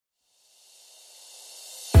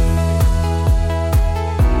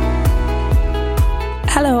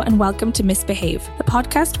Hello and welcome to Misbehave, the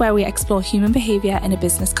podcast where we explore human behaviour in a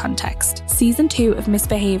business context. Season 2 of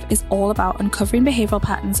Misbehave is all about uncovering behavioural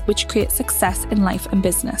patterns which create success in life and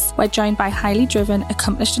business. We're joined by highly driven,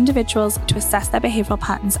 accomplished individuals to assess their behavioural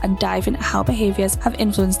patterns and dive into how behaviours have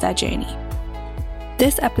influenced their journey.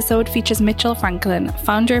 This episode features Mitchell Franklin,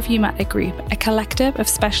 founder of Umatic Group, a collective of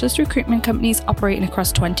specialist recruitment companies operating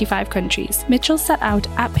across 25 countries. Mitchell set out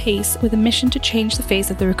at pace with a mission to change the face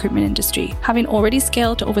of the recruitment industry. Having already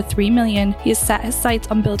scaled to over 3 million, he has set his sights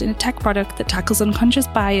on building a tech product that tackles unconscious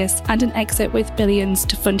bias and an exit with billions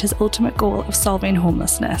to fund his ultimate goal of solving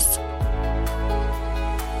homelessness.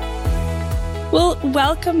 Well,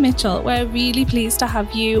 welcome, Mitchell. We're really pleased to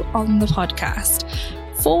have you on the podcast.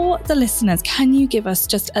 For the listeners, can you give us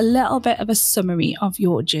just a little bit of a summary of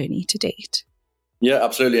your journey to date? Yeah,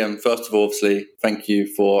 absolutely. And first of all, obviously, thank you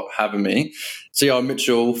for having me. So yeah, I'm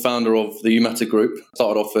Mitchell, founder of the Umatic Group.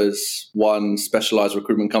 Started off as one specialised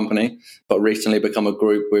recruitment company, but recently become a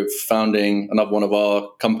group with founding another one of our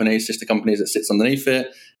companies, sister companies that sits underneath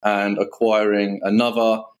it, and acquiring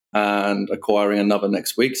another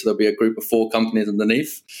next week. So there'll be a group of 4 companies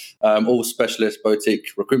underneath, all specialist boutique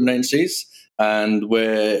recruitment agencies. And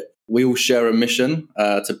we all share a mission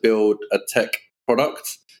to build a tech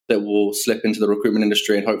product that will slip into the recruitment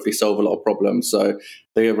industry and hopefully solve a lot of problems. So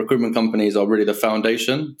the recruitment companies are really the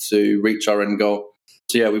foundation to reach our end goal.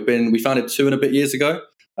 So yeah, we founded 2 and a bit years ago.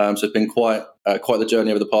 So it's been quite the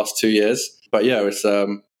journey over the past 2 years. But yeah, it's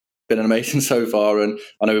been amazing so far, and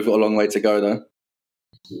I know we've got a long way to go though.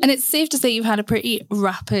 And it's safe to say you've had a pretty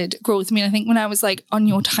rapid growth. I mean, I think when I was on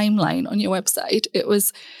your timeline on your website, it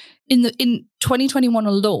was in 2021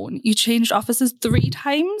 alone, you changed offices 3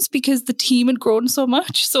 times because the team had grown so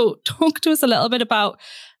much. So talk to us a little bit about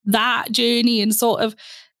that journey and sort of,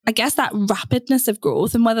 I guess, that rapidness of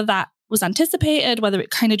growth and whether that was anticipated, whether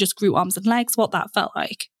it kind of just grew arms and legs, what that felt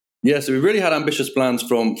like. Yeah, so we really had ambitious plans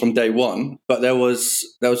from day one, but there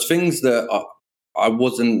was things that I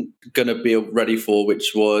wasn't going to be ready for,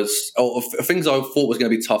 which was things I thought was going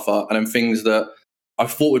to be tougher, and then things that I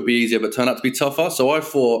thought would be easier but turned out to be tougher. So I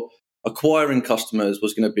thought acquiring customers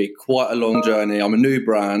was going to be quite a long journey. I'm a new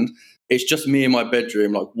brand. It's just me in my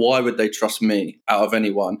bedroom. Why would they trust me out of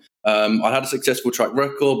anyone? I had a successful track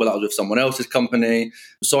record, but that was with someone else's company.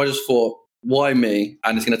 So I just thought, why me?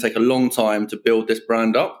 And it's going to take a long time to build this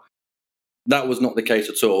brand up. That was not the case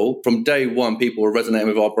at all. From day one, people were resonating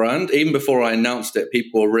with our brand. Even before I announced it,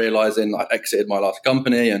 people were realizing I exited my last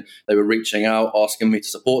company and they were reaching out, asking me to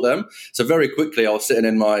support them. So very quickly, I was sitting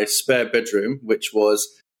in my spare bedroom, which was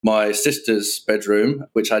my sister's bedroom,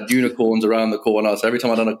 which had unicorns around the corner. So every time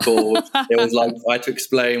I'd done a call, it was I had to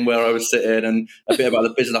explain where I was sitting and a bit about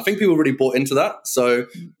the business. I think people really bought into that. So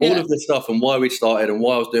all of this stuff and why we started and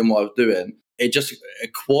why I was doing what I was doing, it just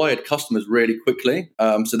acquired customers really quickly.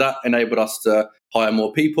 So that enabled us to hire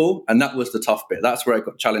more people. And that was the tough bit. That's where it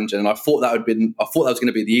got challenging. And I thought that was going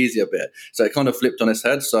to be the easier bit. So it kind of flipped on its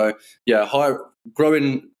head. So yeah,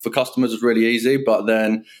 growing for customers was really easy, but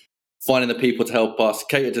then finding the people to help us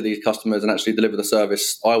cater to these customers and actually deliver the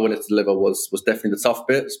service I wanted to deliver was definitely the tough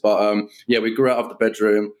bits. But we grew out of the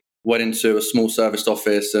bedroom, went into a small serviced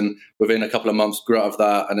office, and within a couple of months grew out of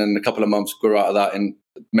that. And then a couple of months grew out of that and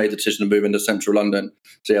made the decision to move into central London.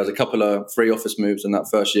 So yeah, it was a couple of 3 office moves in that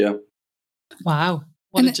first year. Wow.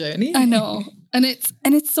 What a journey. I know. And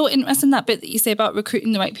it's so interesting, that bit that you say about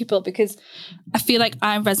recruiting the right people, because I feel like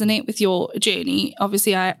I resonate with your journey.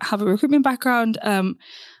 Obviously, I have a recruitment background.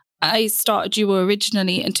 I started Duo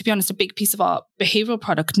originally, and to be honest, a big piece of our behavioural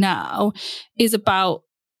product now is about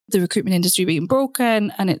the recruitment industry being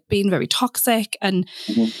broken and it being very toxic, and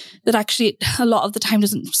that actually a lot of the time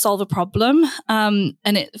doesn't solve a problem. And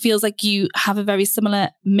it feels like you have a very similar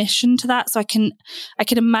mission to that. So I can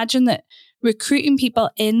imagine that recruiting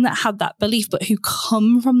people in that have that belief, but who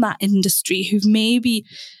come from that industry, who've maybe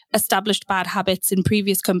established bad habits in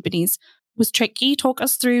previous companies, was tricky. Talk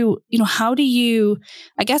us through, how do you,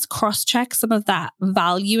 I guess, cross-check some of that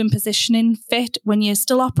value and positioning fit when you're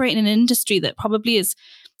still operating in an industry that probably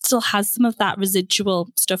still has some of that residual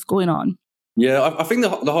stuff going on? Yeah, I think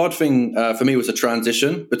the hard thing for me was the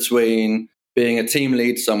transition between being a team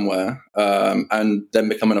lead somewhere and then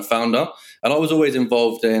becoming a founder. And I was always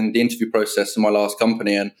involved in the interview process in my last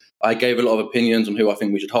company, and I gave a lot of opinions on who I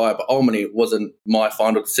think we should hire, but ultimately it wasn't my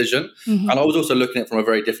final decision. And I was also looking at it from a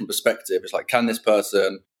very different perspective. It's can this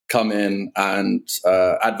person come in and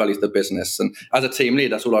add value to the business? And as a team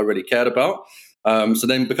lead, that's all I really cared about. So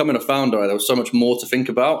then becoming a founder, there was so much more to think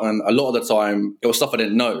about. And a lot of the time, it was stuff I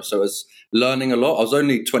didn't know. So I was learning a lot. I was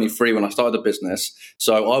only 23 when I started the business.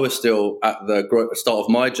 So I was still at the start of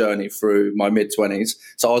my journey through my mid-20s.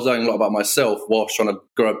 So I was learning a lot about myself whilst trying to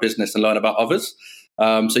grow a business and learn about others.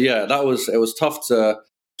 So yeah, it was tough to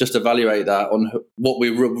just evaluate that on what we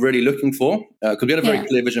were really looking for. Because we had a very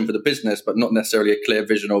clear vision for the business, but not necessarily a clear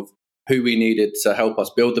vision of who we needed to help us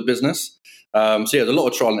build the business. So yeah, there's a lot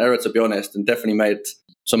of trial and error, to be honest, and definitely made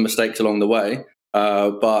some mistakes along the way.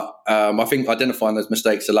 But I think identifying those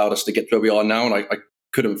mistakes allowed us to get to where we are now. And I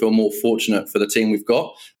couldn't feel more fortunate for the team we've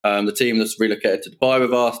got. The team that's relocated to Dubai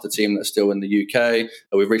with us, the team that's still in the UK.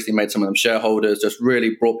 We've recently made some of them shareholders, just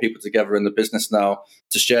really brought people together in the business now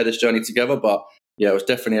to share this journey together. But yeah, it was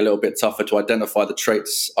definitely a little bit tougher to identify the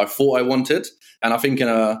traits I thought I wanted. And I think in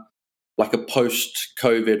a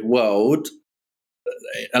post-COVID world,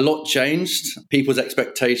 a lot changed. People's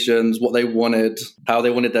expectations, what they wanted, how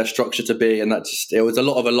they wanted their structure to be, and it was a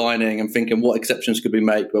lot of aligning and thinking what exceptions could we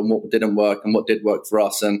make and what didn't work and what did work for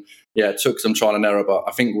us. And yeah, it took some trial and error, but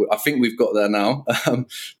I think we've got there now.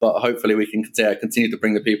 But hopefully we can continue to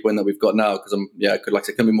bring the people in that we've got now, because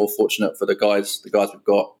couldn't be more fortunate for the guys we've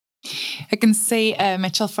got. I can see,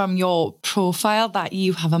 Mitchell, from your profile that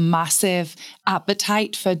you have a massive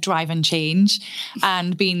appetite for driving change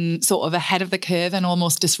and being sort of ahead of the curve and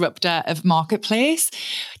almost disruptor of marketplace.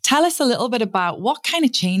 Tell us a little bit about what kind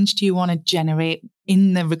of change do you want to generate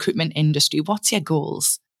in the recruitment industry? What's your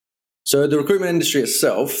goals? So the recruitment industry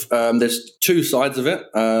itself, there's two sides of it,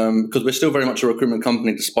 because we're still very much a recruitment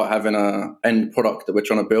company despite having an end product that we're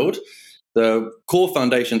trying to build. The core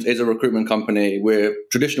foundations is a recruitment company. We're a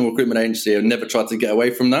traditional recruitment agency and never tried to get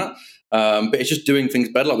away from that. But it's just doing things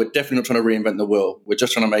better. Like, we're definitely not trying to reinvent the wheel. We're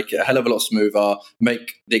just trying to make it a hell of a lot smoother,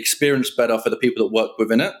 make the experience better for the people that work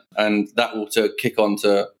within it. And that will to kick on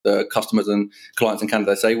to the customers and clients and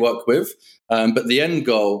candidates they work with. But the end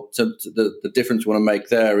goal, the difference we want to make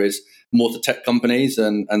there is more to tech companies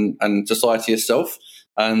and society itself.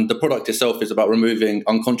 And the product itself is about removing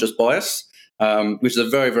unconscious bias. Which is a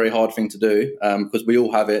very, very hard thing to do, because we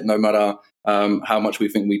all have it, no matter how much we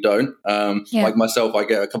think we don't. Like myself, I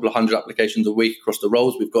get a couple of 100 applications a week across the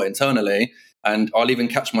roles we've got internally, and I'll even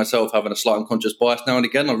catch myself having a slight unconscious bias now and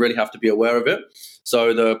again. I really have to be aware of it.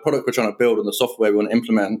 So the product we're trying to build and the software we want to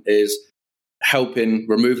implement is helping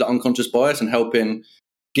remove that unconscious bias and helping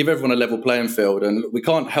give everyone a level playing field. And we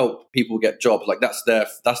can't help people get jobs. Like, that's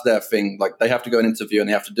their thing. Like, they have to go and interview and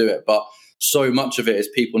they have to do it. But so much of it is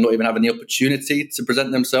people not even having the opportunity to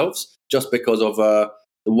present themselves just because of the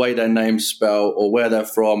way their names spell or where they're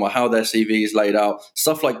from or how their CV is laid out.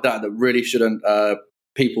 Stuff like that really shouldn't,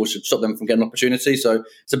 people should stop them from getting an opportunity. So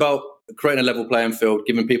it's about creating a level playing field,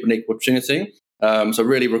 giving people an equal opportunity. So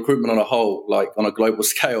really recruitment on a whole, like on a global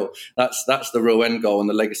scale, that's the real end goal and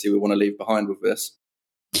the legacy we want to leave behind with this.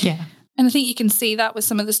 Yeah. And I think you can see that with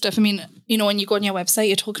some of the stuff. I mean, when you go on your website,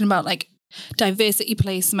 you're talking about like diversity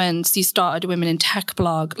placements, you started a women in tech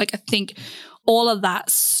blog. Like, I think all of that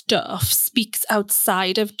stuff speaks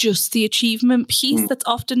outside of just the achievement piece that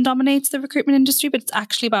often dominates the recruitment industry, but it's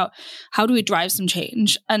actually about how do we drive some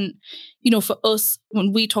change. And, for us,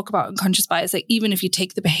 when we talk about unconscious bias, like, even if you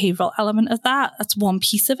take the behavioral element of that, that's one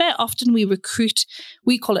piece of it. Often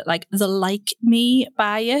we call it like the like me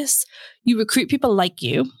bias. You recruit people like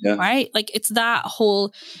you, right? Like, it's that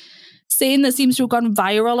whole saying that seems to have gone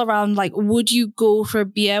viral around, like, would you go for a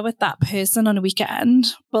beer with that person on a weekend?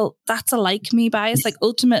 Well, that's a like me bias. Like,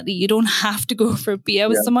 ultimately, you don't have to go for a beer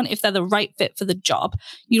with someone if they're the right fit for the job.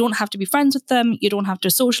 You don't have to be friends with them. You don't have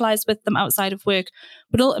to socialize with them outside of work.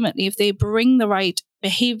 But ultimately, if they bring the right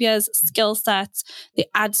behaviors, skill sets, they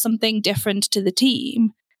add something different to the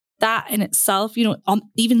team, that in itself,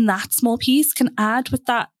 even that small piece can add with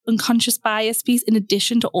that unconscious bias piece in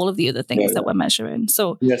addition to all of the other things that we're measuring.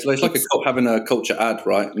 So it's like having a culture add,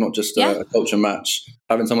 right? Not just a culture match.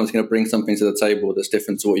 Having someone that's going to bring something to the table that's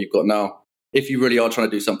different to what you've got now. If you really are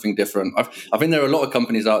trying to do something different. I think there are a lot of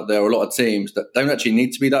companies out there, or a lot of teams that don't actually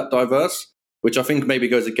need to be that diverse, which I think maybe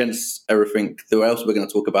goes against everything else we're going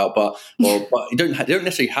to talk about. But you don't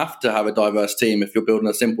necessarily have to have a diverse team if you're building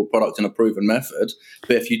a simple product and a proven method.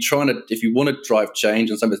 But if you want to drive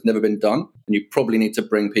change and something that's never been done, then you probably need to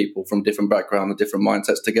bring people from different backgrounds and different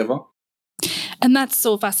mindsets together. And that's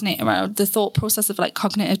so fascinating around the thought process of like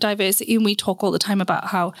cognitive diversity. And we talk all the time about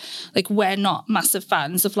how like we're not massive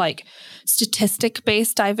fans of like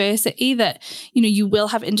statistic-based diversity, that, you will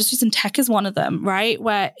have industries, and tech is one of them, right?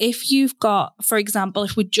 Where if you've got, for example,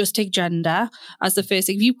 if we just take gender as the first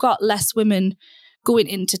thing, if you've got less women going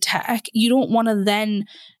into tech, you don't want to then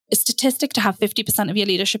a statistic to have 50% of your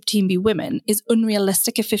leadership team be women is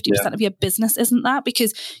unrealistic if 50% of your business isn't that,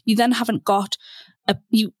 because you then haven't got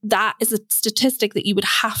that is a statistic that you would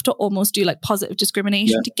have to almost do like positive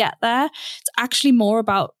discrimination to get there. It's actually more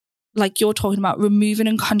about, like you're talking about, removing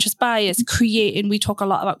unconscious bias, we talk a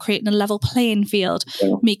lot about creating a level playing field,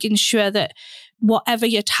 making sure that whatever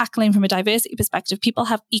you're tackling from a diversity perspective, people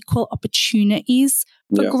have equal opportunities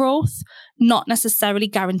for growth, not necessarily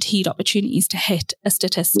guaranteed opportunities to hit a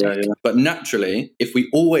statistic. But naturally, if we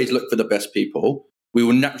always look for the best people, we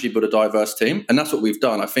will naturally build a diverse team. And that's what we've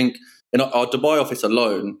done. I think in our Dubai office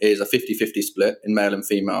alone is a 50-50 split in male and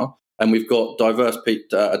female. And we've got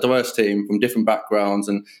a diverse team from different backgrounds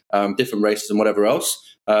and different races and whatever else.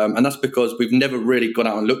 And that's because we've never really gone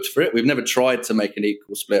out and looked for it. We've never tried to make an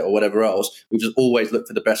equal split or whatever else. We've just always looked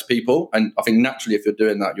for the best people. And I think naturally, if you're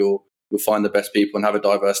doing that, you'll find the best people and have a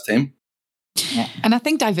diverse team. Yeah. And I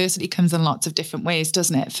think diversity comes in lots of different ways,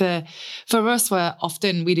 doesn't it? For us,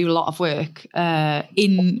 we do a lot of work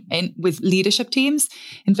with leadership teams.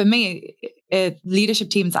 And for me, leadership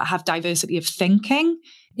teams that have diversity of thinking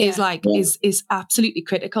is absolutely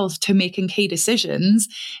critical to making key decisions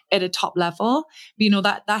at a top level.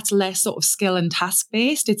 That's less sort of skill and task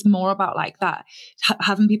based. It's more about like that,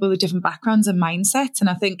 having people with different backgrounds and mindsets. And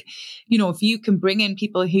I think, if you can bring in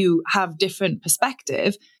people who have different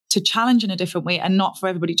perspective to challenge in a different way, and not for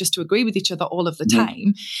everybody just to agree with each other all of the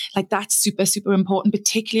time, like that's super, super important,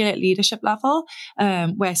 particularly at leadership level,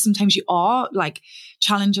 where sometimes you are like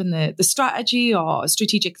challenging the strategy or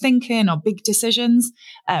strategic thinking or big decisions.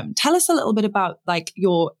 Tell us a little bit about like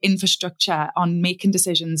your infrastructure on making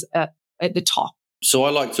decisions at the top. So I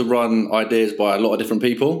like to run ideas by a lot of different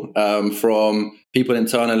people, from people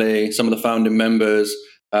internally, some of the founding members,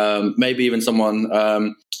 maybe even someone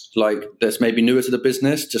like that's maybe newer to the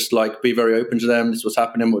business, just like be very open to them. This is what's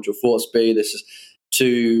happening. What your thoughts be? This is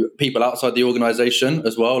to people outside the organization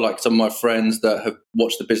as well, like some of my friends that have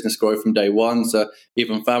watched the business grow from day one. So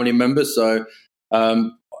even family members. So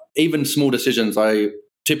even small decisions, I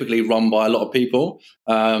typically run by a lot of people.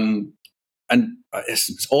 And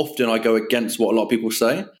it's often I go against what a lot of people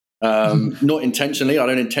say. Not intentionally. I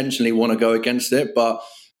don't intentionally want to go against it, but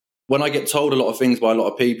when I get told a lot of things by a lot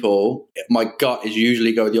of people, my gut is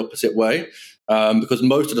usually go the opposite way, because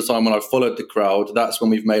most of the time when I've followed the crowd, that's when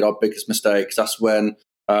we've made our biggest mistakes. That's when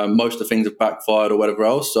most of the things have backfired or whatever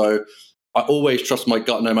else. So I always trust my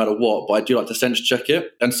gut no matter what, but I do like to sense check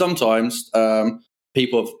it. And sometimes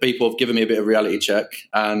people have given me a bit of reality check,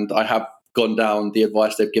 and I have gone down the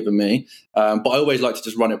advice they've given me. But I always like to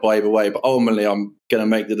just run it by either way. But ultimately, I'm going to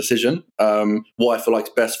make the decision, what I feel like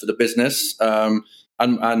is best for the business.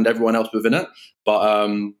 And everyone else within it. But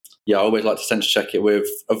I always like to sense check it with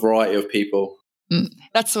a variety of people.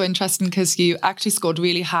 That's so interesting, because you actually scored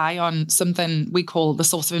really high on something we call the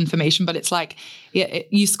source of information, but it's like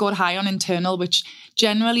you scored high on internal, which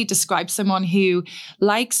generally describes someone who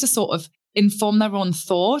likes to sort of inform their own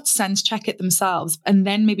thoughts, sense check it themselves, and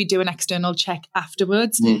then maybe do an external check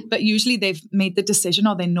afterwards. But usually they've made the decision,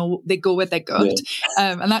 or they go with their gut.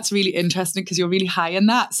 And that's really interesting, because you're really high in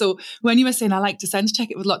that. So when you were saying I like to sense check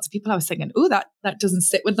it with lots of people, I was thinking, oh, that doesn't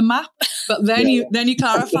sit with the map. But then you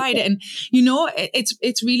clarified it. And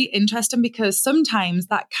it's really interesting, because sometimes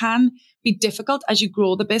that can be difficult as you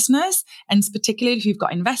grow the business, and particularly if you've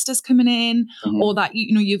got investors coming in, or that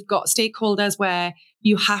you've got stakeholders where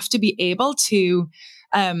you have to be able to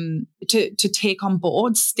take on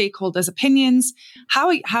board stakeholders' opinions.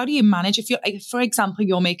 How do you manage if for example,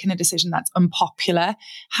 you're making a decision that's unpopular?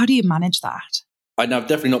 How do you manage that? I've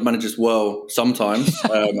definitely not managed as well sometimes.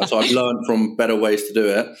 So I've learned from better ways to do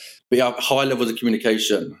it. But high levels of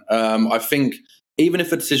communication. I think even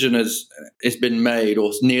if a decision has been made or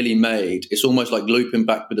it's nearly made, it's almost like looping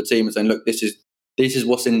back with the team and saying, look, this is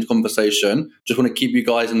what's in conversation. Just want to keep you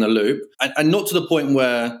guys in the loop. And not to the point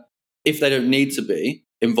where if they don't need to be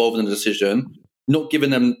involved in the decision, not giving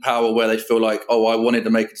them power where they feel like, oh, I wanted to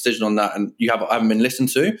make a decision on that and I haven't been listened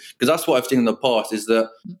to. Because that's what I've seen in the past, is that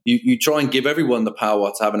you try and give everyone the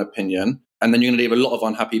power to have an opinion, and then you're going to leave a lot of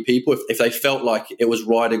unhappy people if they felt like it was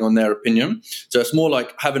riding on their opinion. So it's more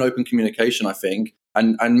like having open communication, I think,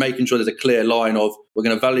 and making sure there's a clear line of, we're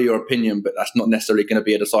going to value your opinion, but that's not necessarily going to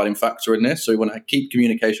be a deciding factor in this. So we want to keep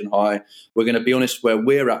communication high. We're going to be honest where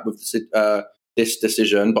we're at with this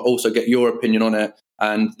decision, but also get your opinion on it.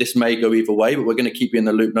 And this may go either way, but we're going to keep you in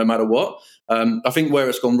the loop no matter what. I think where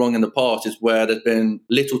it's gone wrong in the past is where there's been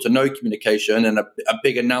little to no communication and a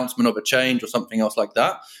big announcement of a change or something else like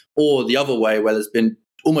that. Or the other way, where there's been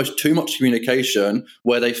almost too much communication,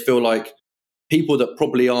 where they feel like people that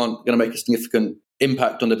probably aren't going to make a significant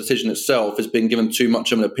impact on the decision itself has been given too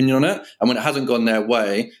much of an opinion on it. And when it hasn't gone their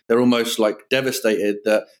way, they're almost like devastated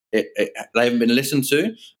that they haven't been listened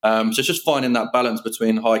to. So it's just finding that balance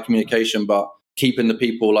between high communication, but keeping the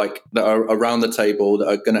people like that are around the table that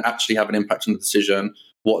are going to actually have an impact on the decision,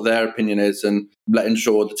 what their opinion is, and letting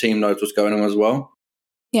sure the team knows what's going on as well.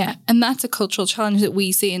 Yeah, and that's a cultural challenge that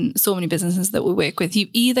we see in so many businesses that we work with. You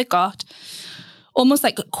either got almost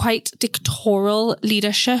like quite dictatorial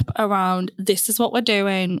leadership around, this is what we're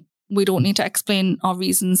doing, we don't need to explain our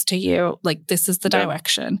reasons to you, like this is the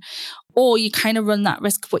direction. Or you kind of run that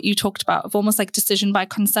risk of what you talked about, of almost like decision by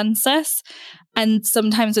consensus. And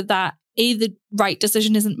sometimes with that, the right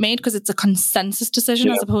decision isn't made because it's a consensus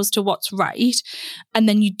decision as opposed to what's right. And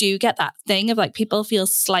then you do get that thing of like people feel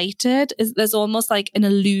slighted. There's almost like an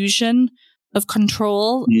illusion of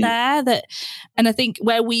control there, and I think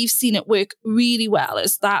where we've seen it work really well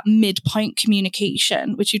is that midpoint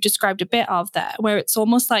communication, which you described a bit of there, where it's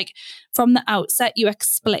almost like from the outset you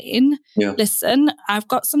explain, listen, I've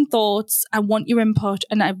got some thoughts, I want your input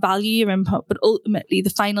and I value your input, but ultimately the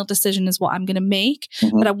final decision is what I'm going to make.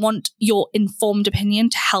 But I want your informed opinion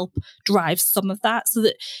to help drive some of that, so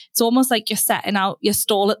that it's almost like you're setting out your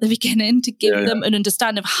stall at the beginning to give them an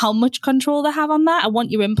understanding of how much control they have on that. I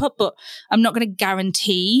want your input, but I'm not going to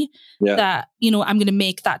guarantee that, I'm going to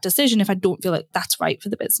make that decision if I don't feel like that's right for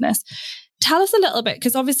the business. Tell us a little bit,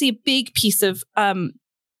 because obviously a big piece of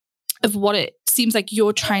what it seems like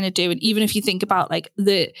you're trying to do, and even if you think about like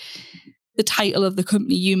the title of the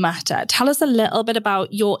company, You Matter, tell us a little bit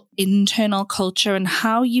about your internal culture and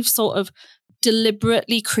how you've sort of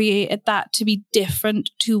deliberately created that to be different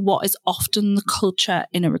to what is often the culture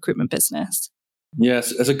in a recruitment business.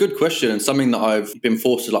 Yes, it's a good question, and something that I've been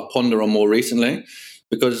forced to ponder on more recently,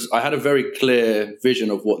 because I had a very clear vision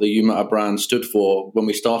of what the You Matter brand stood for when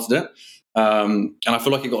we started it. And I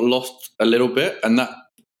feel like it got lost a little bit, and that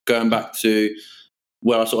going back to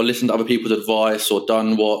where I sort of listened to other people's advice or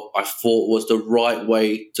done what I thought was the right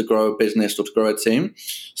way to grow a business or to grow a team.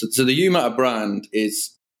 So the You Matter brand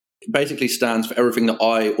basically stands for everything that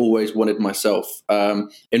I always wanted myself.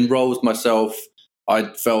 In roles myself, I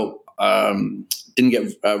felt didn't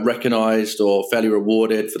get recognized or fairly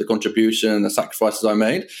rewarded for the contribution and the sacrifices I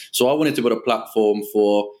made. So I wanted to build a platform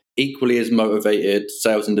for equally as motivated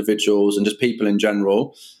sales individuals and just people in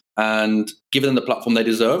general, and give them the platform they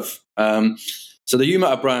deserve. So the You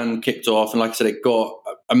Matter brand kicked off, and like I said, it got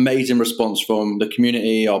amazing response from the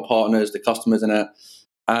community, our partners, the customers in it,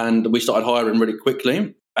 and we started hiring really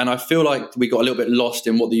quickly. And I feel like we got a little bit lost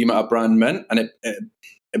in what the You Matter brand meant, and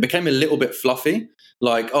it became a little bit fluffy.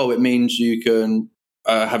 Like, it means you can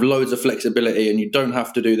have loads of flexibility and you don't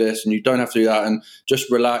have to do this and you don't have to do that and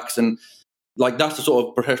just relax. And like, that's the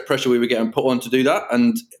sort of pressure we were getting put on to do that.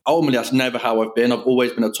 And ultimately, that's never how I've been. I've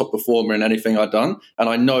always been a top performer in anything I've done. And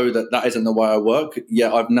I know that isn't the way I work.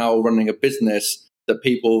 Yet I'm now running a business that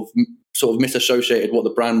people sort of misassociated what the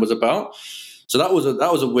brand was about. So that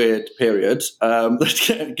was a weird period.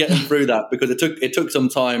 Getting through that, because it took some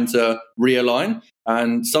time to realign,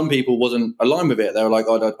 and some people wasn't aligned with it. They were like,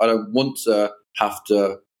 I don't want to have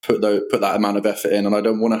to put that amount of effort in, and I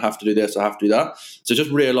don't want to have to do this, I have to do that. So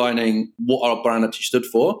just realigning what our brand actually stood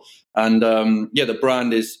for. And the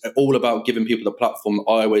brand is all about giving people the platform that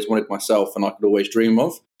I always wanted myself and I could always dream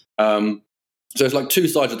of. So it's like two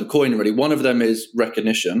sides of the coin, really. One of them is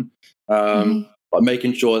recognition. But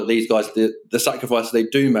making sure that these guys, the sacrifices they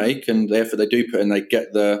do make and the effort they do put in, they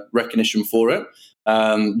get the recognition for it,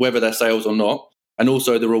 whether they're sales or not. And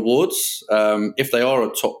also the rewards. If they are a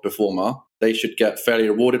top performer, they should get fairly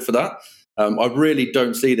rewarded for that. I really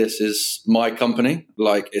don't see this as my company.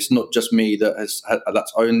 Like, it's not just me that's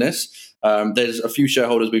owned this. There's a few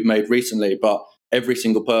shareholders we've made recently, but every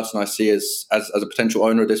single person I see as a potential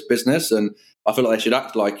owner of this business, and I feel like they should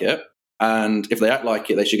act like it. And if they act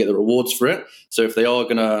like it, they should get the rewards for it. So if they are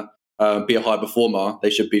going to be a high performer,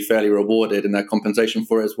 they should be fairly rewarded in their compensation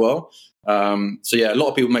for it as well. A lot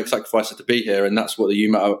of people make sacrifices to be here, and that's what the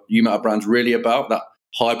You Matter brand's really about, that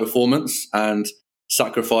high performance and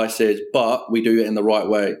sacrifices, but we do it in the right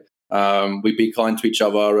way. We be kind to each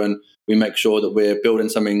other, and we make sure that we're building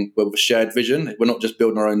something with a shared vision. We're not just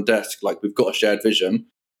building our own desk, like we've got a shared vision,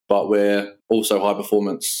 but we're also high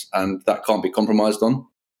performance, and that can't be compromised on.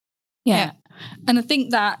 Yeah. And I think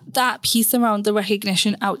that piece around the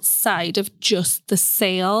recognition outside of just the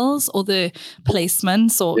sales or the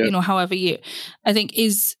placements or, however I think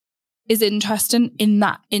is interesting in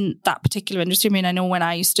that particular industry. I mean, I know when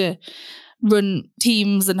I used to run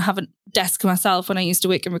teams and have a desk myself when I used to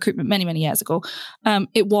work in recruitment many, many years ago,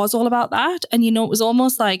 it was all about that. And, it was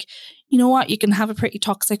almost like, you know what, you can have a pretty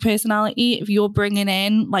toxic personality. If you're bringing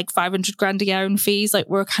in like 500 grand a year in fees, like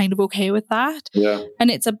we're kind of okay with that. Yeah.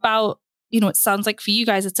 And it's about, it sounds like for you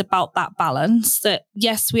guys, it's about that balance that,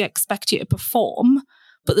 yes, we expect you to perform,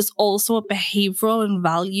 but there's also a behavioral and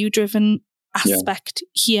value driven aspect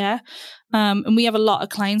here. And we have a lot of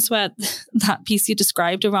clients where that piece you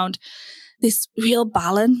described around this real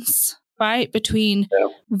balance, right, between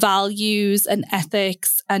values and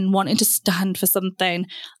ethics and wanting to stand for something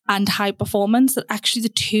and high performance, that actually the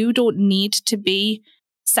two don't need to be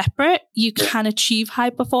separate. You can achieve high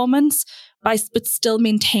performance but still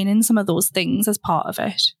maintaining some of those things as part of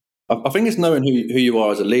it. I think it's knowing who you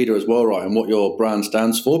are as a leader as well, right, and what your brand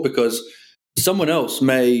stands for, because someone else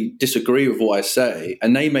may disagree with what I say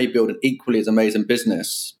and they may build an equally as amazing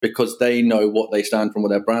business because they know what they stand for and what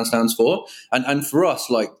their brand stands for. And for us,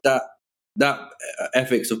 like that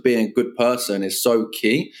ethics of being a good person is so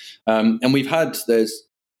key. And there's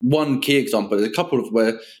one key example. There's a couple of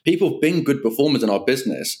where people have been good performers in our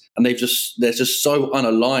business and they're just so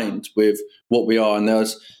unaligned with what we are. And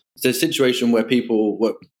there's a situation where people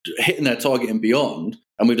were hitting their target and beyond,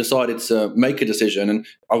 and we've decided to make a decision. And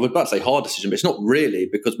I was about to say hard decision, but it's not really,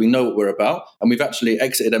 because we know what we're about. And we've actually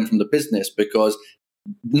exited them from the business because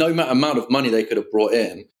no matter amount of money they could have brought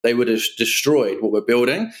in, they would have destroyed what we're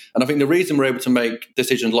building. And I think the reason we're able to make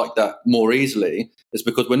decisions like that more easily is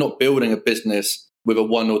because we're not building a business with a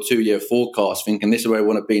 1 or 2 year forecast thinking this is where we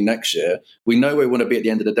want to be next year. We know where we want to be at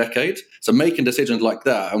the end of the decade. So making decisions like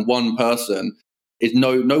that, and one person is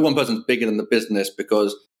no one person's bigger than the business,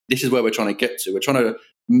 because this is where we're trying to get to. We're trying to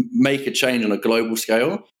make a change on a global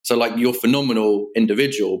scale. So like, you're a phenomenal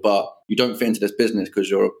individual, but you don't fit into this business because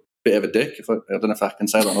you're a bit of a dick. I don't know if I can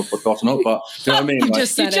say that on a podcast or not, but you know what I mean? You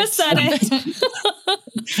just said it.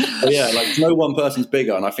 But yeah, like no one person's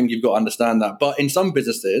bigger. And I think you've got to understand that. But in some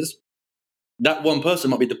businesses, that one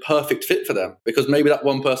person might be the perfect fit for them, because maybe that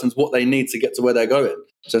one person's what they need to get to where they're going.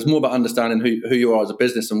 So it's more about understanding who you are as a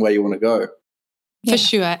business and where you want to go. For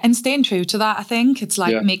sure. And staying true to that, I think. It's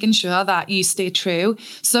like making sure that you stay true.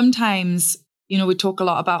 Sometimes, we talk a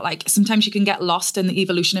lot about like, sometimes you can get lost in the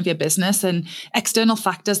evolution of your business and external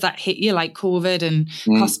factors that hit you, like COVID and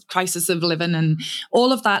cost crisis of living and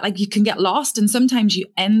all of that. Like, you can get lost, and sometimes you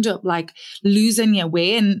end up like losing your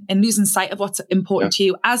way and losing sight of what's important to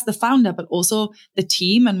you as the founder, but also the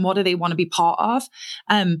team and what do they want to be part of.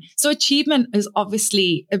 So achievement is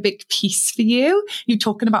obviously a big piece for you. You're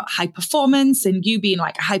talking about high performance and you being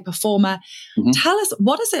like a high performer. Tell us,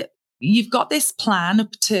 what is it? You've got this plan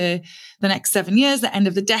up to the next 7 years, the end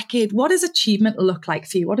of the decade. What does achievement look like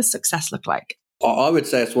for you? What does success look like? I would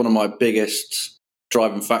say it's one of my biggest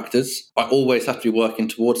driving factors. I always have to be working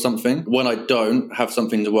towards something. When I don't have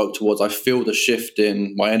something to work towards, I feel the shift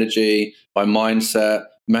in my energy, my mindset,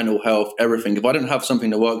 mental health, everything. If I don't have something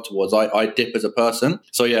to work towards, I dip as a person.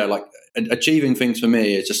 So yeah, like achieving things for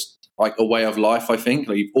me is just like a way of life, I think.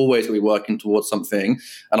 Like, you've always got to be working towards something.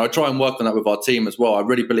 And I try and work on that with our team as well. I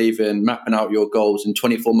really believe in mapping out your goals in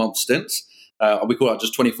 24-month stints. We call that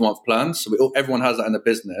just 24-month plans. So everyone has that in the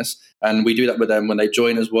business. And we do that with them when they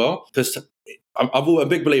join as well. Because I'm a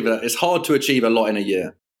big believer that it's hard to achieve a lot in a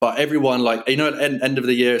year. But everyone, like, at the end of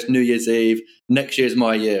the year, it's New Year's Eve. Next year's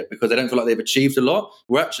my year, because they don't feel like they've achieved a lot.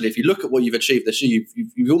 Where actually, if you look at what you've achieved this year,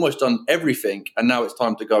 you've almost done everything, and now it's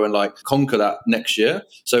time to go and like conquer that next year.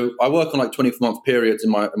 So I work on like 24-month periods in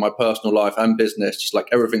my personal life and business, just like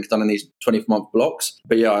everything's done in these 24-month blocks.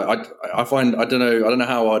 But yeah, I find I don't know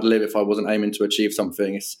how I'd live if I wasn't aiming to achieve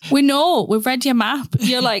something. We've read your map.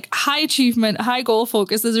 You're like high achievement, high goal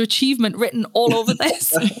focus. There's achievement written all over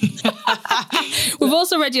this. We've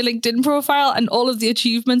also read your LinkedIn profile and all of the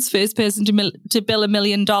achievements, first person to bill $1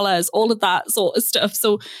 million, all of that sort of stuff.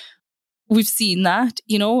 So we've seen that,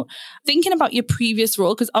 thinking about your previous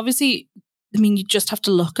role, because obviously, you just have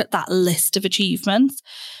to look at that list of achievements.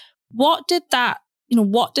 What did that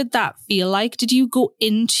feel like? Did you go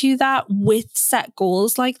into that with set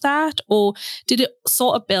goals like that? Or did it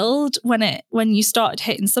sort of build when you started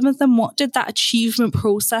hitting some of them? What did that achievement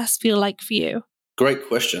process feel like for you? Great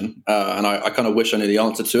question. And I kind of wish I knew the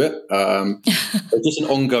answer to it. It's just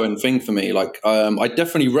an ongoing thing for me. Like, I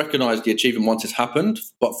definitely recognize the achievement once it's happened,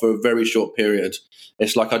 but for a very short period.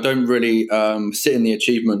 It's like I don't really sit in the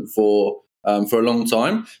achievement for for a long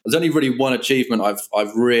time. There's only really one achievement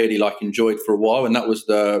I've really enjoyed for a while, and that was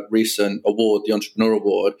the recent award, the Entrepreneur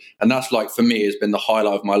Award, and that's for me has been the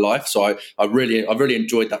highlight of my life. So I've really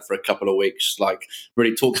enjoyed that for a couple of weeks.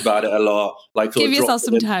 Really talked about it a lot. Give yourself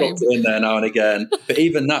some time. Dropped it in there now and again. But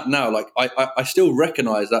even that now, I still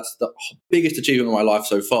recognise that's the biggest achievement of my life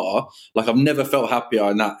so far. I've never felt happier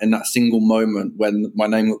in that single moment when my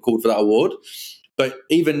name got called for that award. But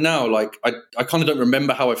even now, I kind of don't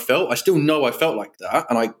remember how I felt. I still know I felt like that,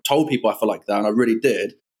 and I told people I felt like that, and I really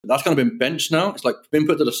did. But that's kind of been benched now. It's been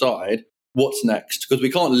put to the side. What's next? Because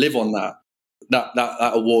we can't live on that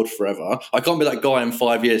award forever. I can't be that guy in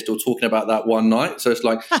 5 years still talking about that one night. So it's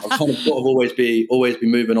I've kind of got to always be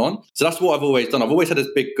moving on. So that's what I've always done. I've always had this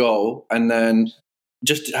big goal, and then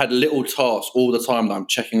just had little tasks all the time that I'm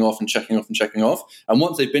checking off and checking off and checking off. And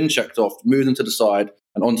once they've been checked off, move them to the side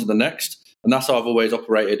and on to the next. And that's how I've always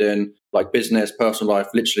operated in business, personal life,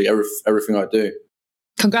 literally everything I do.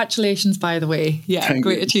 Congratulations, by the way. Yeah, Thank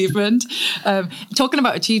great you. Achievement. Talking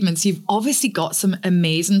about achievements, you've obviously got some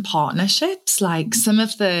amazing partnerships, like some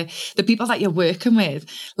of the people that you're working with,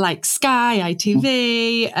 like Sky,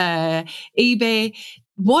 ITV, eBay.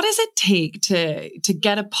 What does it take to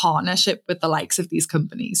get a partnership with the likes of these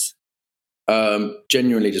companies?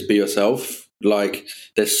 Genuinely just be yourself.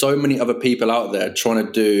 There's so many other people out there trying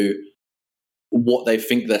to do what they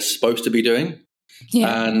think they're supposed to be doing.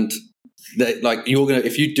 Yeah. And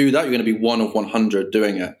if you do that, you're going to be one of 100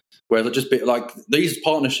 doing it. Whereas these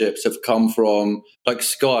partnerships have come from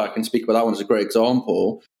Sky. I can speak about that one as a great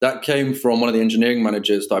example. That came from one of the engineering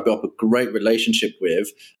managers that I built up a great relationship with,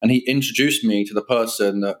 and he introduced me to the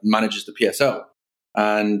person that manages the PSL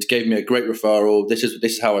and gave me a great referral. This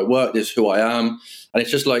is how I work. This is who I am. And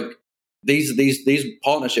it's just these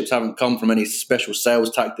partnerships haven't come from any special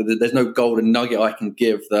sales tactic. There's no golden nugget I can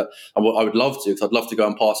give that I would love to, because I'd love to go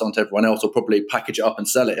and pass it on to everyone else, or probably package it up and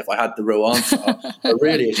sell it if I had the real answer. But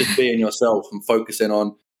really, it's just being yourself and focusing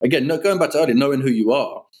on, again, going back to earlier, knowing who you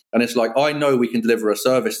are. And it's I know we can deliver a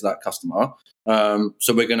service to that customer,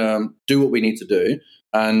 so we're going to do what we need to do.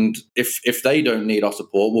 And if they don't need our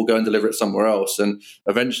support, we'll go and deliver it somewhere else. And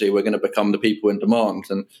eventually we're going to become the people in demand.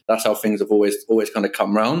 And that's how things have always kind of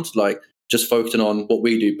come round, just focusing on what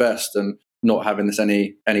we do best and not having this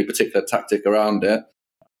any particular tactic around it.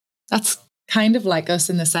 That's kind of like us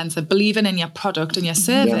in the sense of believing in your product and your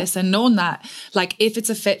service, and knowing that if it's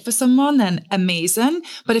a fit for someone, then amazing.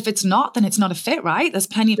 But if it's not, then it's not a fit, right? There's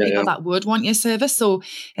plenty of people that would want your service. So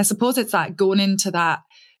I suppose it's that going into that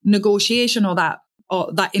negotiation or that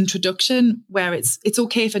introduction where it's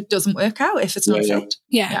okay if it doesn't work out, if it's not a fit.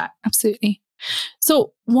 Yeah, absolutely.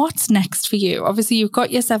 So what's next for you? Obviously, you've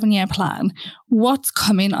got your 7-year plan. What's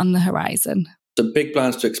coming on the horizon? The big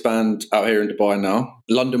plans to expand out here in Dubai now.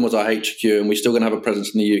 London was our HQ, and we're still going to have a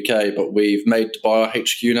presence in the UK, but we've made Dubai our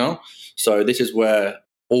HQ now. So this is where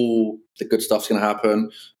all the good stuff's going to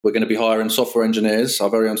happen. We're going to be hiring software engineers,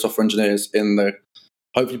 our very own software engineers,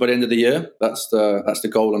 hopefully by the end of the year. That's the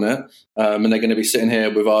goal on it. And they're going to be sitting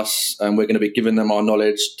here with us, and we're going to be giving them our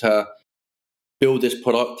knowledge to build this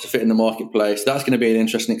product to fit in the marketplace. That's going to be an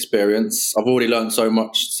interesting experience. I've already learned so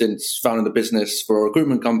much since founding the business for a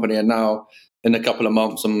recruitment company, and now in a couple of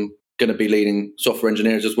months I'm going to be leading software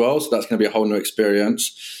engineers as well. So that's going to be a whole new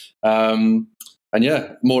experience. And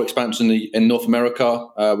more expansion in North America.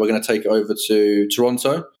 We're going to take it over to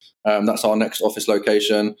Toronto. That's our next office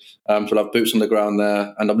location. So we'll have boots on the ground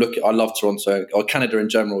there. And I love Toronto, or Canada in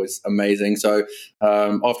general is amazing. So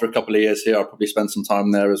after a couple of years here, I'll probably spend some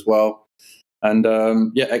time there as well. And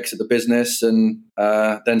exit the business, and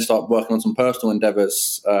then start working on some personal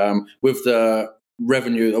endeavors. With the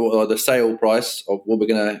revenue or the sale price of what we're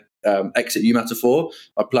going to exit Umata for,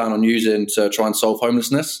 I plan on using to try and solve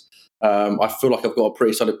homelessness. I feel like I've got a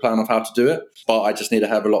pretty solid plan of how to do it, but I just need to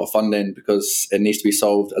have a lot of funding because it needs to be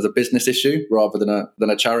solved as a business issue rather than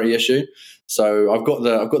a charity issue. So I've got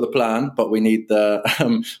the plan, but we need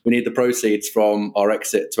the proceeds from our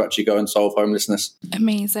exit to actually go and solve homelessness.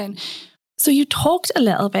 Amazing. So you talked a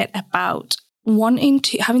little bit about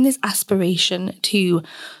having this aspiration to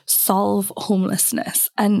solve homelessness,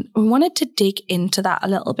 and we wanted to dig into that a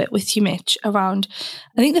little bit with you, Mitch, around,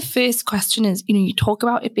 I think the first question is, you talk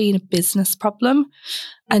about it being a business problem,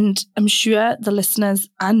 and I'm sure the listeners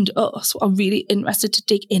and us are really interested to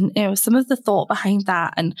dig into some of the thought behind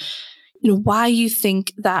that, and why you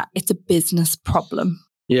think that it's a business problem.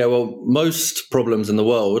 Yeah, well, most problems in the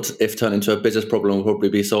world, if turned into a business problem, will probably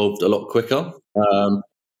be solved a lot quicker.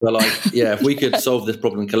 If we could solve this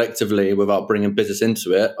problem collectively without bringing business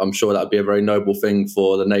into it, I'm sure that would be a very noble thing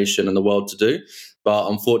for the nation and the world to do. But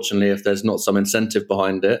unfortunately, if there's not some incentive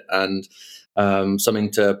behind it, and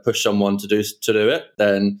something to push someone to do it,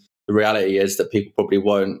 then the reality is that people probably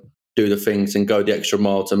won't do the things and go the extra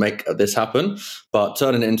mile to make this happen. But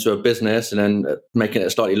turning it into a business and then making it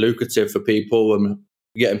slightly lucrative for people and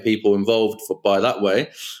getting people involved by that way,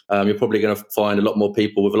 you're probably going to find a lot more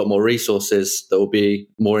people with a lot more resources that will be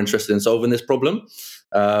more interested in solving this problem.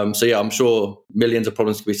 So yeah, I'm sure millions of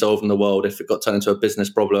problems could be solved in the world if it got turned into a business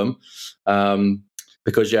problem.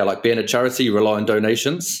 Because yeah, like being a charity, you rely on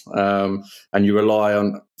donations, and you rely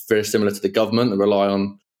on, very similar to the government, and rely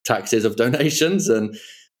on taxes of donations, and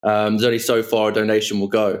there's only so far a donation will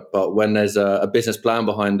go. But when there's a business plan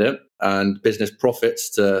behind it and business profits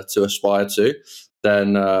to aspire to,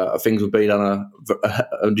 then things will be done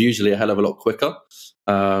usually a hell of a lot quicker.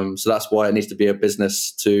 So that's why it needs to be a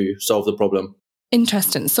business to solve the problem.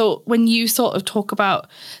 Interesting. So when you sort of talk about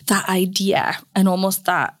that idea and almost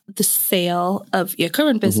that the sale of your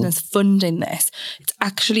current business funding this, it's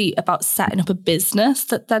actually about setting up a business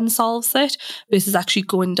that then solves it versus actually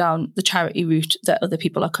going down the charity route that other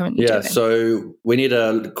people are currently doing. So we need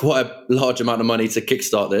quite a large amount of money to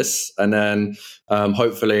kickstart this, and then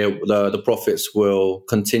hopefully the profits will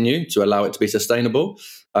continue to allow it to be sustainable.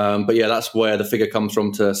 But yeah, that's where the figure comes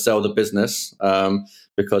from to sell the business.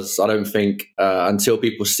 Because I don't think until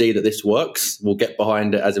people see that this works, we'll get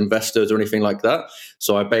behind it as investors or anything like that.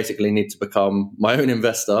 So I basically need to become my own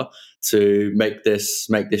investor to make this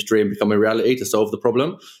dream become a reality, to solve the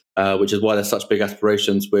problem, which is why there's such big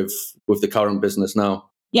aspirations with the current business now.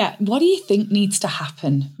 Yeah. What do you think needs to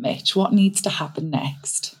happen, Mitch? What needs to happen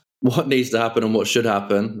next? What needs to happen and what should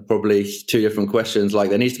happen? Probably two different questions. Like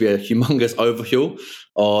there needs to be a humongous overhaul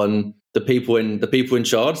on the people in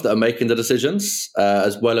charge that are making the decisions,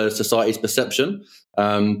 as well as society's perception.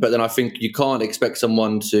 But then I think you can't expect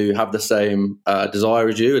someone to have the same desire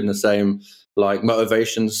as you and the same like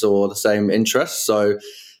motivations or the same interests. So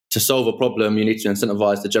to solve a problem, you need to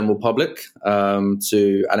incentivize the general public and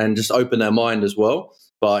then just open their mind as well.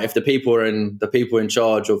 But if the people in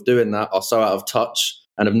charge of doing that are so out of touch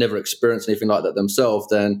and have never experienced anything like that themselves,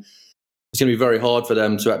 then it's going to be very hard for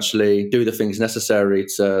them to actually do the things necessary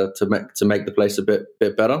to make the place a bit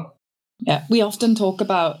better. Yeah, we often talk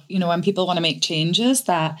about, when people want to make changes,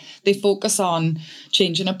 that they focus on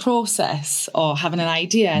changing a process or having an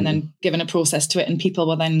idea and then giving a process to it, and people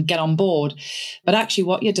will then get on board. But actually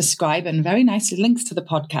what you're describing very nicely links to the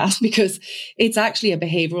podcast, because it's actually a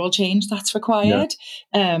behavioural change that's required,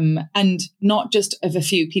 and not just of a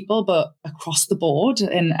few people, but across the board.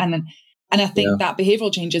 And I think that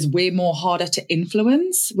behavioural change is way more harder to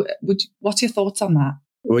influence. What's your thoughts on that?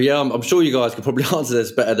 Well, yeah, I'm sure you guys could probably answer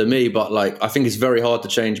this better than me, but like I think it's very hard to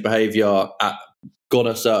change behaviour at gone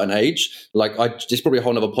a certain age. Like it's probably a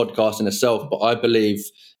whole other podcast in itself, but I believe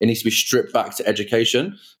it needs to be stripped back to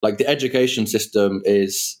education. Like the education system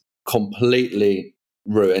is completely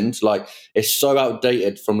ruined. Like it's so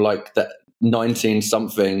outdated from like the 19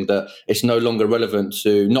 something that it's no longer relevant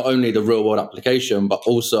to not only the real world application, but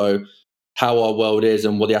also how our world is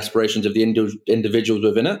and what the aspirations of the individuals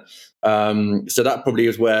within it. So that probably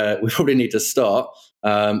is where we probably need to start.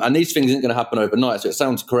 And these things aren't going to happen overnight. So it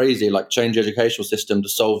sounds crazy, like change the educational system to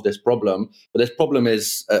solve this problem. But this problem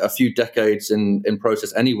is a few decades in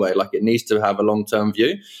process anyway. Like it needs to have a long-term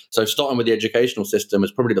view. So starting with the educational system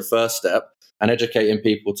is probably the first step, and educating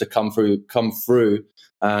people to come through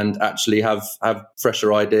and actually have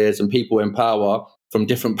fresher ideas and people in power from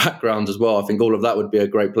different backgrounds as well. I think all of that would be a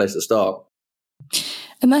great place to start.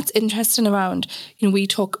 And that's interesting around, we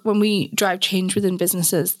talk when we drive change within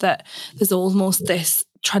businesses, that there's almost this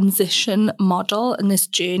transition model and this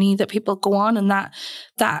journey that people go on, and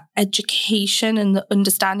that education and the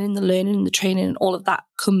understanding, the learning and the training and all of that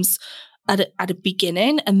comes at a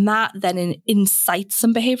beginning, and that then incites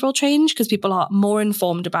some behavioral change because people are more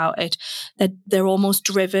informed about it. They're almost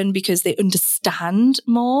driven because they understand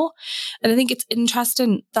more. And I think it's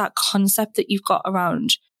interesting, that concept that you've got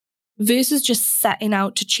around versus just setting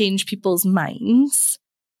out to change people's minds.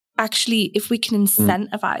 Actually, if we can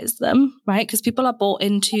incentivize them, right? Because people are bought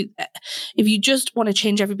into, if you just want to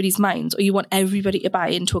change everybody's minds or you want everybody to buy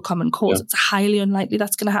into a common cause, it's highly unlikely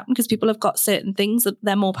that's going to happen because people have got certain things that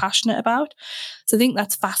they're more passionate about. So I think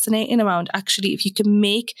that's fascinating around, actually, if you can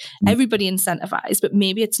make everybody incentivized, but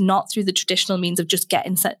maybe it's not through the traditional means of just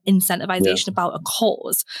getting incentivization about a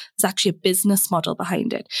cause. There's actually a business model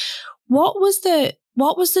behind it. What was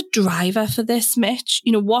the driver for this, Mitch?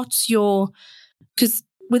 What's your, because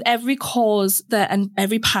with every cause there and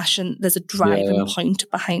every passion, there's a driving point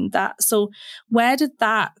behind that. So where did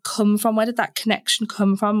that come from? Where did that connection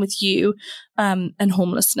come from with you and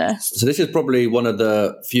homelessness? So this is probably one of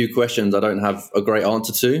the few questions I don't have a great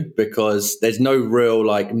answer to, because there's no real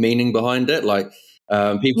like meaning behind it. Like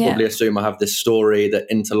people probably assume I have this story that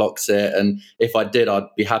interlocks it, and if I did, I'd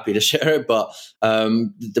be happy to share it. But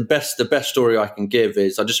the best story I can give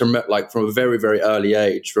is I just remember, like, from a very, very early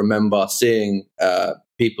age, remember seeing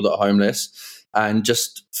people that are homeless and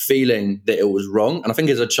just feeling that it was wrong. And I think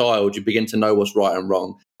as a child, you begin to know what's right and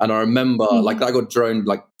wrong. And I remember like that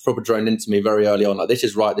got proper droned into me very early on. Like, this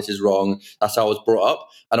is right, this is wrong. That's how I was brought up.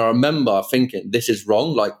 And I remember thinking, this is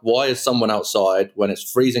wrong. Like, why is someone outside when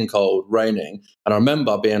it's freezing cold, raining? And I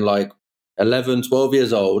remember being like 11, 12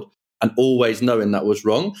 years old and always knowing that was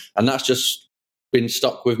wrong. And that's just been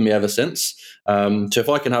stuck with me ever since. So if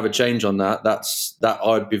I can have a change on that,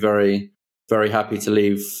 I'd be very, very happy to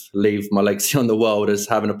leave my legacy on the world as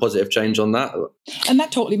having a positive change on that. And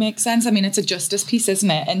that totally makes sense. I mean, it's a justice piece, isn't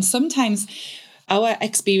it? And sometimes our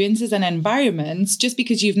experiences and environments, just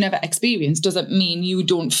because you've never experienced doesn't mean you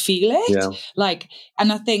don't feel it. Yeah. Like,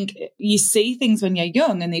 and I think you see things when you're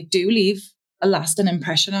young and they do leave a lasting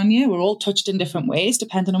impression on you. We're all touched in different ways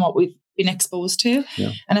depending on what we've been exposed to.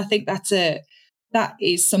 Yeah. And I think that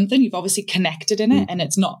is something you've obviously connected in it, and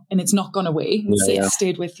it's not gone away. It's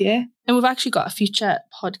stayed with you. And we've actually got a future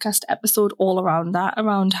podcast episode all around that,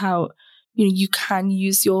 around how, you know, you can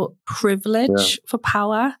use your privilege for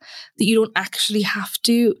power, that you don't actually have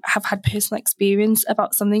to have had personal experience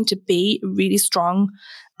about something to be a really strong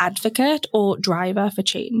advocate or driver for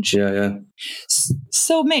change. Yeah.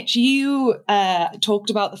 So Mitch, you talked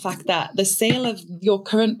about the fact that the sale of your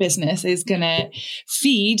current business is going to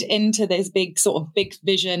feed into this big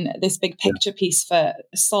vision, this big picture piece for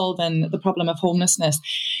solving the problem of homelessness.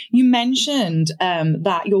 You mentioned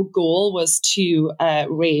that your goal was to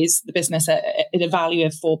raise the business at a value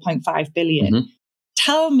of 4.5 billion. Mm-hmm.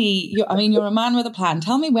 Tell me, you're a man with a plan.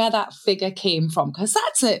 Tell me where that figure came from, because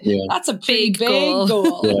that's a big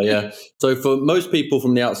goal. Yeah. So for most people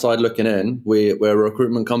from the outside looking in, we're a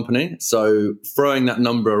recruitment company. So throwing that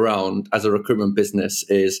number around as a recruitment business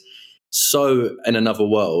is so in another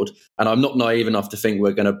world. And I'm not naive enough to think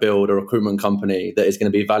we're going to build a recruitment company that is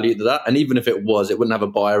going to be valued to that. And even if it was, it wouldn't have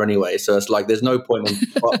a buyer anyway. So it's like, there's no point in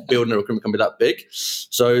building a recruitment company that big.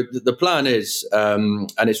 So the plan is,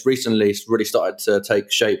 and it's recently really started to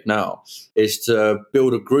take shape now, is to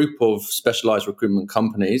build a group of specialized recruitment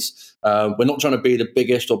companies. We're not trying to be the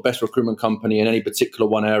biggest or best recruitment company in any particular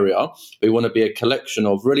one area. We want to be a collection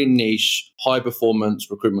of really niche, high performance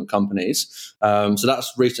recruitment companies. So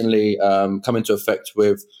that's recently come into effect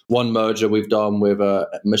with one merger we've done with a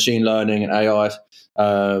machine learning and AI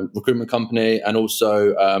recruitment company, and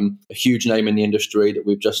also a huge name in the industry that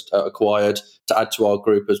we've just acquired to add to our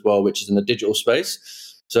group as well, which is in the digital space.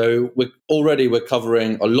 So we're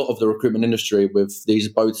covering a lot of the recruitment industry with these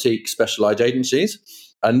boutique specialized agencies.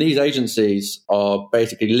 And these agencies are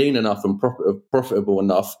basically lean enough and profitable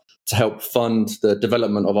enough to help fund the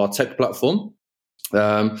development of our tech platform.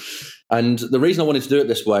 And the reason I wanted to do it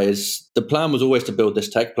this way is the plan was always to build this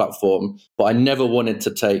tech platform, but I never wanted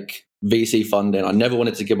to take VC funding. I never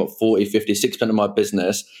wanted to give up 40, 50, 6% of my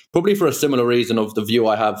business, probably for a similar reason of the view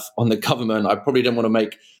I have on the government. I probably didn't want to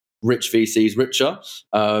make rich VCs richer.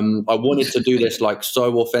 I wanted to do this like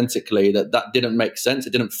so authentically that didn't make sense.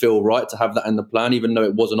 It didn't feel right to have that in the plan, even though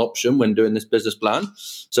it was an option when doing this business plan.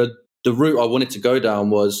 So the route I wanted to go down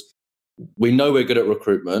was, we know we're good at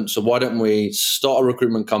recruitment, so why don't we start a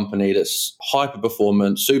recruitment company that's hyper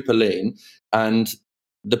performant, super lean, and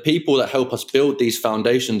the people that help us build these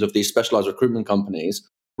foundations of these specialized recruitment companies,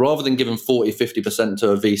 rather than giving 40, 50%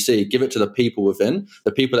 to a VC, give it to the people within,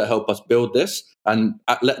 the people that help us build this, and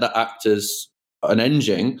let that act as an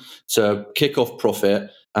engine to kick off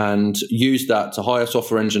profit and use that to hire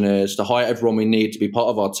software engineers, to hire everyone we need to be part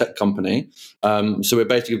of our tech company. So we're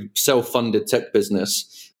basically a self-funded tech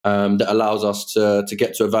business that allows us to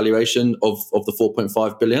get to a valuation of the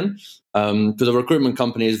 4.5 billion. Because a recruitment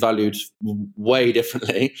company is valued way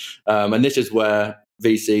differently. And this is where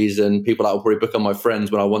VCs and people that will probably become my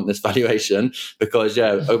friends when I want this valuation, because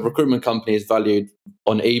a recruitment company is valued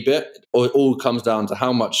on EBIT. It all comes down to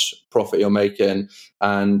how much profit you're making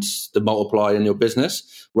and the multiplier in your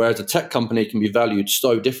business. Whereas a tech company can be valued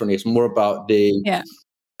so differently. It's more about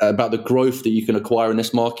the growth that you can acquire in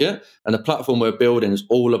this market. And the platform we're building is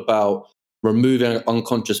all about removing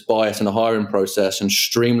unconscious bias in the hiring process and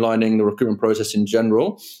streamlining the recruitment process in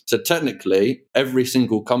general. So technically, every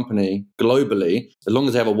single company globally, as long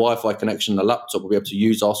as they have a Wi-Fi connection and a laptop, will be able to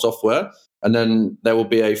use our software. And then there will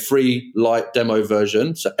be a free light demo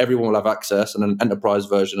version, so everyone will have access, and an enterprise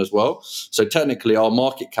version as well. So technically, our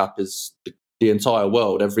market cap is the entire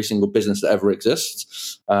world, every single business that ever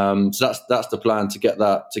exists. So that's the plan to get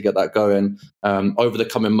that going. Over the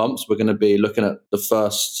coming months, we're going to be looking at the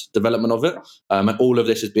first development of it, and all of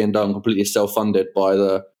this is being done completely self-funded by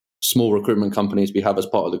the small recruitment companies we have as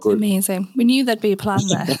part of the group. Amazing. We knew there'd be a plan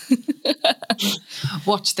there.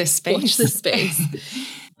 Watch this space.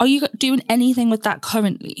 Are you doing anything with that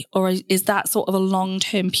currently, or is that sort of a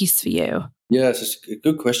long-term piece for you? Yeah, it's a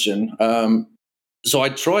good question. So I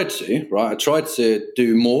tried to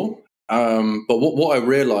do more. But what I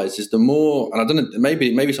realized is the more, and I don't know,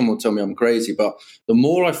 maybe someone will tell me I'm crazy, but the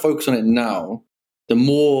more I focus on it now, the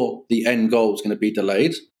more the end goal is going to be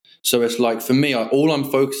delayed. So it's like, for me, all I'm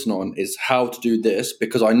focusing on is how to do this,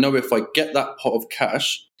 because I know if I get that pot of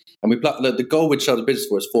cash, and the goal we started the business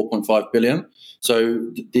for is 4.5 billion.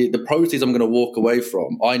 So the proceeds I'm going to walk away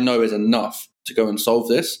from, I know is enough to go and solve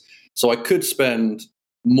this. So I could spend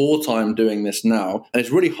more time doing this now, and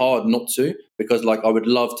it's really hard not to, because like I would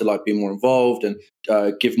love to like be more involved and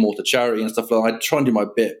give more to charity and stuff like that. I try and do my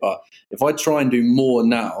bit, but if I try and do more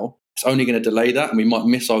now, it's only going to delay that, and we might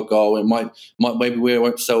miss our goal. It might maybe we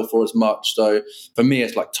won't sell for as much. So for me,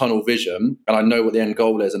 it's like tunnel vision, and I know what the end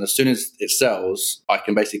goal is, and as soon as it sells, I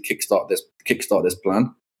can basically kickstart this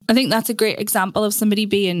plan. I think that's a great example of somebody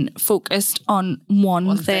being focused on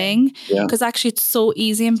one thing. Because actually it's so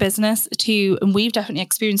easy in business and we've definitely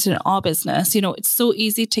experienced it in our business, it's so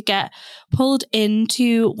easy to get pulled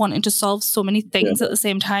into wanting to solve so many things at the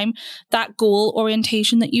same time. That goal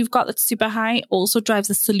orientation that you've got that's super high also drives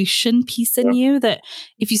a solution piece in you, that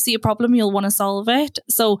if you see a problem, you'll want to solve it.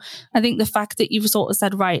 So I think the fact that you've sort of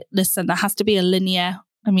said, right, listen, there has to be a linear,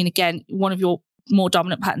 again, one of your more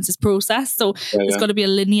dominant patterns is process. So there's got to be a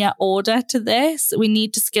linear order to this. We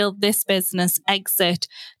need to scale this business, exit,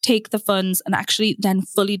 take the funds, and actually then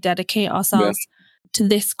fully dedicate ourselves to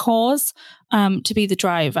this cause, to be the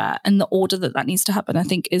driver. And the order that needs to happen, I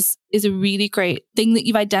think, is a really great thing that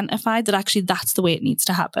you've identified, that actually that's the way it needs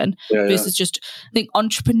to happen. Versus just, I think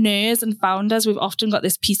entrepreneurs and founders, we've often got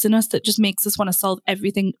this piece in us that just makes us want to solve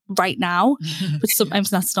everything right now. But sometimes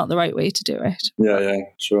that's not the right way to do it. Yeah,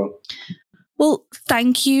 sure. Well,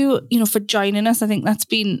 thank you, for joining us. I think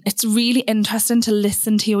it's really interesting to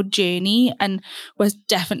listen to your journey, and we're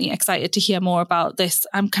definitely excited to hear more about this.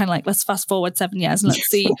 I'm kind of like, let's fast forward 7 years and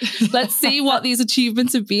let's see what these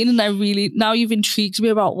achievements have been. And now you've intrigued me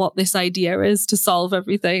about what this idea is to solve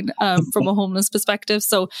everything from a homeless perspective.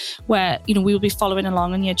 So we will be following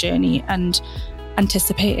along on your journey and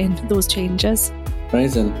anticipating those changes.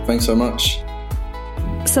 Amazing. Thanks so much.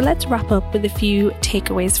 So let's wrap up with a few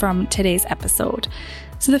takeaways from today's episode.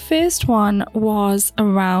 So the first one was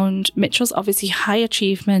around Mitchell's obviously high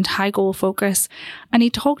achievement, high goal focus, and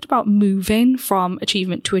he talked about moving from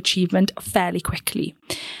achievement to achievement fairly quickly.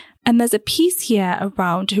 And there's a piece here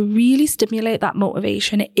around to really stimulate that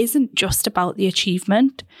motivation. It isn't just about the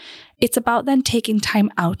achievement. It's about then taking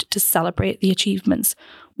time out to celebrate the achievements,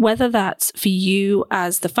 whether that's for you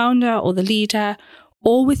as the founder or the leader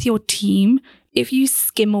or with your team. If you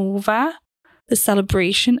skim over the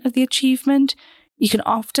celebration of the achievement, you can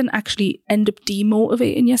often actually end up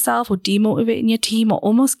demotivating yourself or demotivating your team, or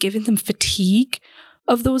almost giving them fatigue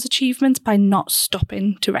of those achievements by not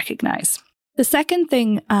stopping to recognize. The second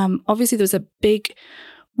thing, obviously there was a big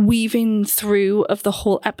weaving through of the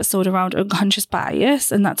whole episode around unconscious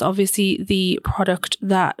bias, and that's obviously the product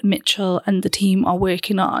that Mitchell and the team are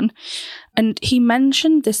working on. And he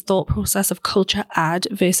mentioned this thought process of culture add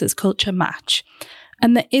versus culture match.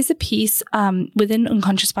 And there is a piece within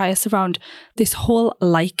unconscious bias around this whole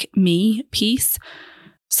like me piece.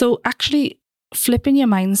 So actually flipping your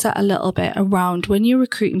mindset a little bit around when you're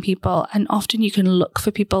recruiting people, and often you can look for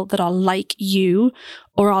people that are like you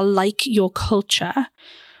or are like your culture,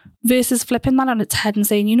 versus flipping that on its head and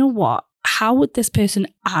saying, you know what, how would this person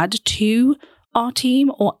add to our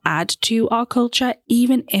team or add to our culture,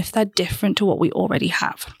 even if they're different to what we already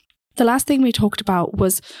have? The last thing we talked about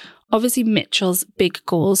was obviously Mitchell's big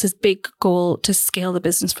goals, his big goal to scale the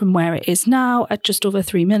business from where it is now at just over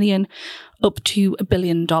 3 million up to $1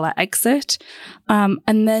 billion exit.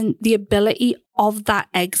 And then the ability of that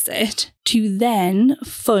exit to then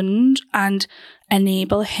fund and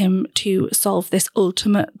enable him to solve this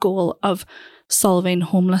ultimate goal of solving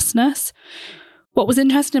homelessness. What was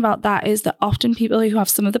interesting about that is that often people who have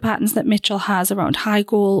some of the patterns that Mitchell has around high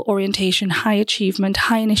goal orientation, high achievement,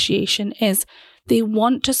 high initiation is they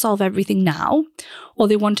want to solve everything now, or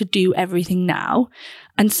they want to do everything now,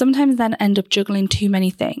 and sometimes then end up juggling too many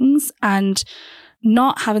things and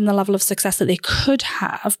not having the level of success that they could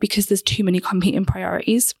have because there's too many competing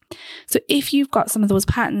priorities. So if you've got some of those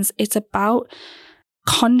patterns, it's about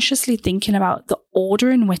consciously thinking about the order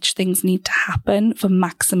in which things need to happen for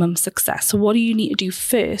maximum success. So what do you need to do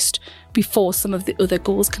first before some of the other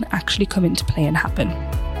goals can actually come into play and happen?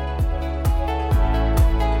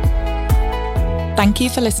 Thank you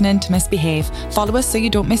for listening to Misbehave. Follow us so you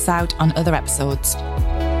don't miss out on other episodes.